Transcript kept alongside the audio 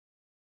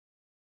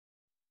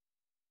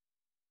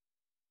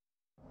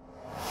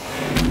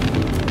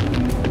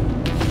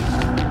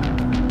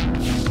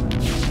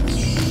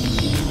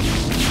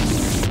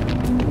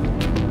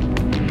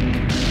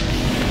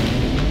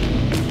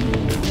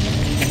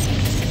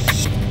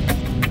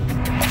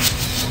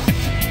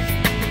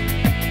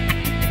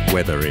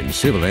Whether in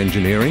civil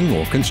engineering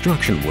or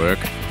construction work,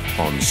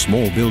 on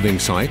small building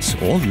sites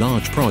or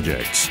large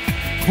projects,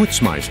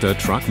 Putzmeister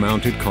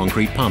truck-mounted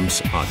concrete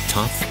pumps are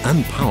tough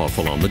and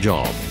powerful on the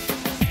job.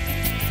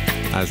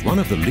 As one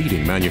of the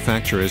leading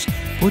manufacturers,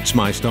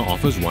 Putzmeister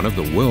offers one of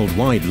the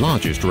worldwide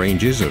largest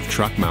ranges of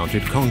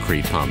truck-mounted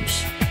concrete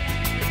pumps.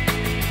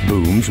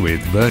 Booms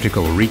with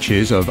vertical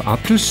reaches of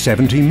up to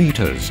 70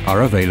 meters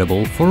are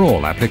available for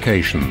all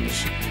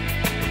applications.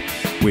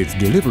 With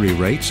delivery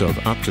rates of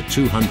up to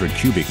 200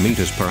 cubic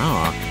meters per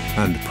hour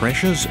and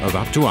pressures of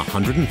up to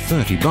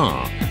 130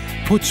 bar,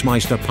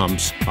 Putzmeister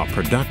pumps are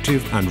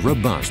productive and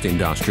robust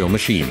industrial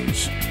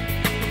machines,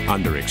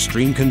 under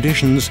extreme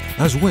conditions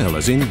as well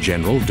as in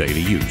general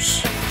daily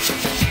use.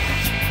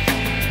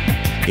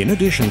 In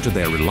addition to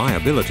their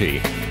reliability,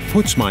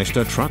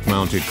 Putzmeister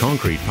truck-mounted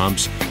concrete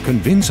pumps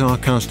convince our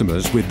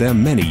customers with their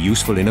many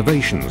useful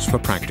innovations for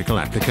practical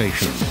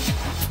application.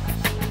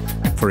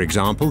 For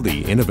example,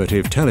 the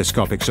innovative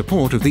telescopic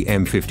support of the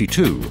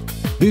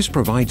M52. This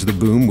provides the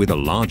boom with a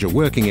larger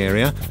working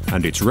area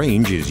and its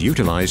range is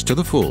utilized to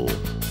the full.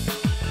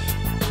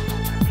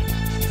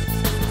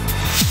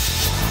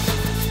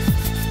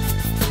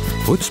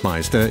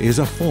 Putzmeister is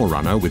a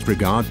forerunner with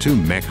regard to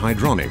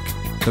mech-hydronic,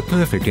 the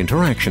perfect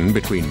interaction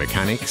between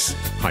mechanics,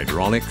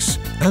 hydraulics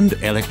and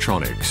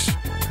electronics.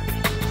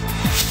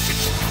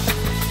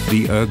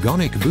 The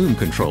ergonic boom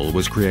control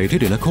was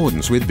created in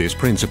accordance with this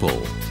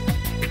principle.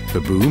 The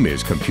boom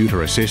is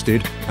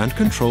computer-assisted and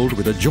controlled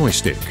with a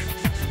joystick.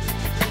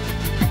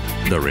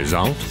 The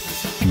result?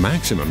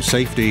 Maximum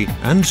safety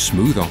and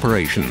smooth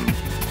operation.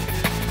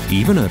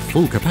 Even at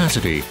full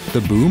capacity,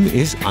 the boom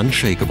is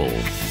unshakable.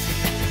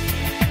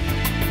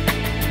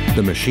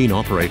 The machine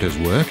operator's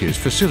work is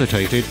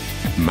facilitated,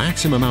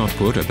 maximum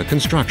output at the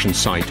construction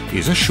site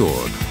is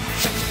assured.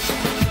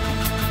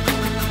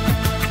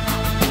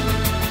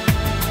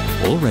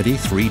 Already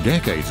 3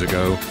 decades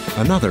ago,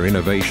 another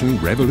innovation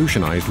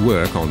revolutionized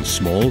work on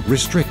small,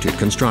 restricted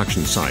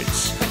construction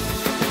sites.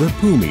 The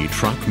Pumi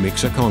truck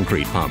mixer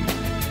concrete pump.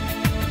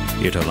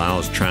 It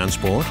allows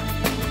transport,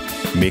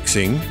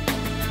 mixing,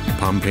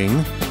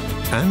 pumping,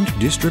 and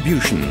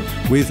distribution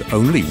with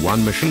only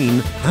one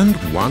machine and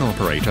one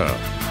operator.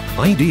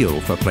 Ideal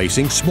for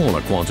placing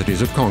smaller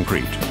quantities of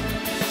concrete.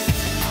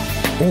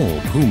 All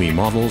Pumi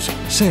models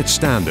set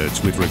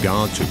standards with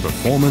regard to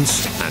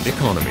performance and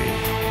economy.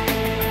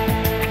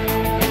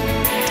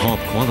 Top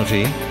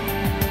quality,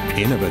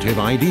 innovative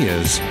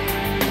ideas,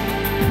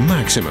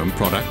 maximum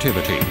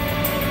productivity.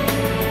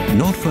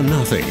 Not for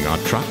nothing are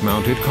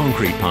truck-mounted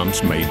concrete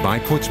pumps made by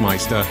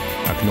Putzmeister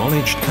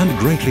acknowledged and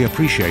greatly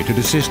appreciated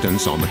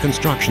assistance on the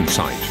construction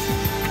site,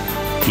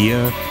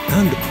 here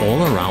and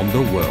all around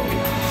the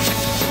world.